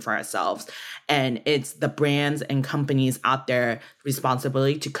advocating for ourselves. And it's the brands and companies out there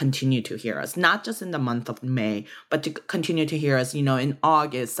responsibility to continue to hear us, not just in the month of May, but to continue to hear us, in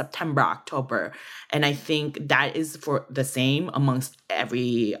August, September, October. And I think that is for the same amongst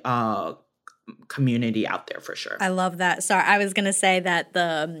every community out there for sure. I love that. Sorry, I was going to say that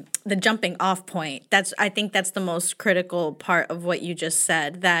the jumping off point, I think that's the most critical part of what you just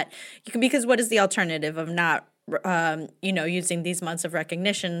said, that you can, because what is the alternative of not using these months of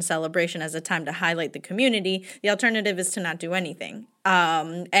recognition, celebration as a time to highlight the community? The alternative is to not do anything.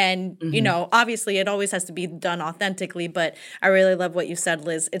 Obviously it always has to be done authentically, but I really love what you said,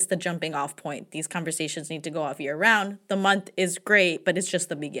 Liz. It's the jumping off point. These conversations need to go off year round. The month is great, but it's just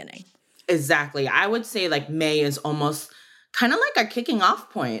the beginning. Exactly. I would say May is almost kind of like a kicking off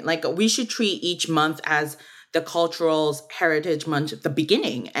point. We should treat each month as the cultural heritage month, the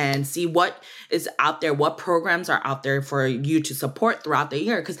beginning, and see what is out there, what programs are out there for you to support throughout the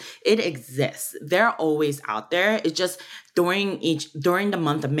year, because it exists. They're always out there. It's just during the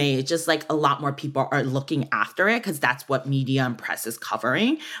month of May, it's just a lot more people are looking after it because that's what media and press is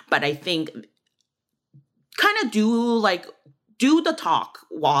covering. But I think kind of do the talk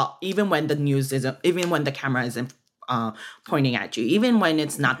even when the camera isn't pointing at you, even when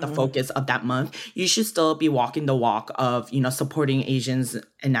it's not the focus of that month. You should still be walking the walk of, supporting Asians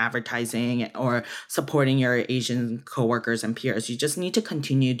in advertising or supporting your Asian coworkers and peers. You just need to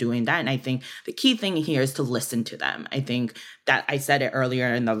continue doing that. And I think the key thing here is to listen to them. I think that I said it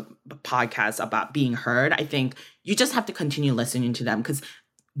earlier in the podcast about being heard. I think you just have to continue listening to them, because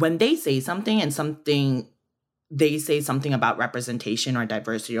when they say something they say something about representation or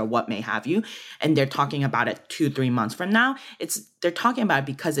diversity or what may have you, and they're talking about it 2-3 months from now, they're talking about it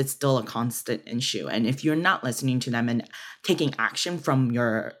because it's still a constant issue. And if you're not listening to them and taking action from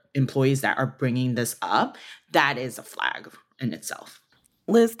your employees that are bringing this up, that is a flag in itself.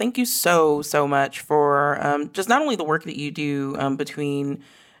 Liz, thank you so much for just not only the work that you do between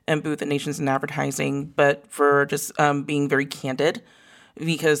Booth and Nations in Advertising, but for just being very candid,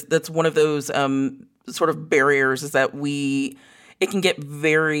 because that's one of those sort of barriers, is that it can get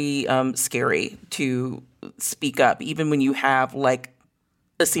very scary to speak up, even when you have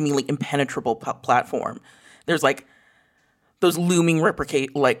a seemingly impenetrable platform. There's those looming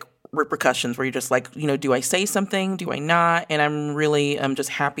repercussions where you're just do I say something? Do I not? And I'm really just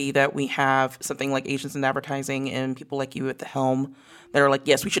happy that we have something like Asians in Advertising and people like you at the helm that are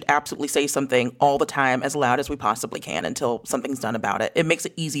yes, we should absolutely say something all the time, as loud as we possibly can until something's done about it. It makes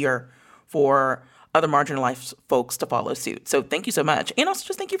it easier for other marginalized folks to follow suit. So thank you so much. And also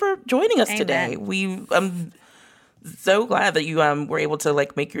just thank you for joining us today. I'm so glad that you were able to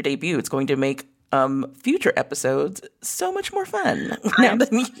like make your debut. It's going to make future episodes so much more fun. I'm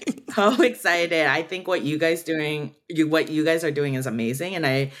so excited. I think what you guys are doing is amazing, and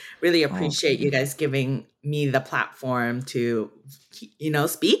I really appreciate you guys giving me the platform to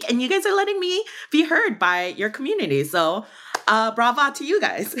speak, and you guys are letting me be heard by your community. So brava to you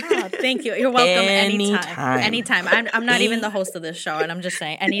guys. Oh, thank you. You're welcome anytime. I'm not even the host of this show, and I'm just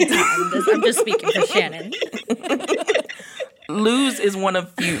saying anytime. I'm just speaking for Shannon. Luz is one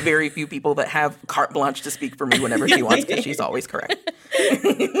of very few people that have carte blanche to speak for me whenever she wants, because she's always correct.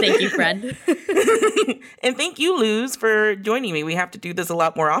 Thank you, friend. And thank you, Luz, for joining me. We have to do this a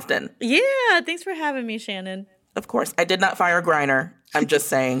lot more often. Yeah, thanks for having me, Shannon. Of course. I did not fire Griner. I'm just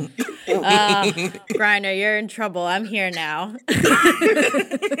saying. Griner, you're in trouble. I'm here now.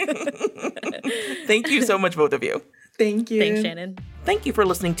 Thank you so much, both of you. Thank you. Thanks, Shannon. Thank you for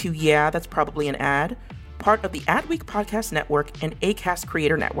listening to Yeah, That's Probably an Ad, part of the Adweek Podcast Network and Acast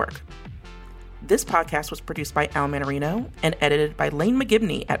Creator Network. This podcast was produced by Al Manarino and edited by Lane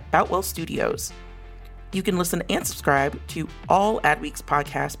McGibney at Boutwell Studios. You can listen and subscribe to all Adweek's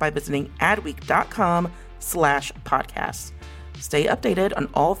podcasts by visiting adweek.com/podcasts. Stay updated on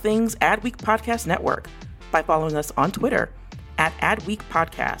all things Adweek Podcast Network by following us on Twitter at Adweek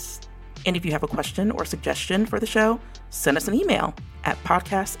Podcasts. And if you have a question or suggestion for the show, send us an email at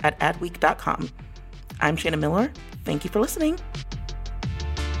podcast@adweek.com. I'm Shannon Miller. Thank you for listening.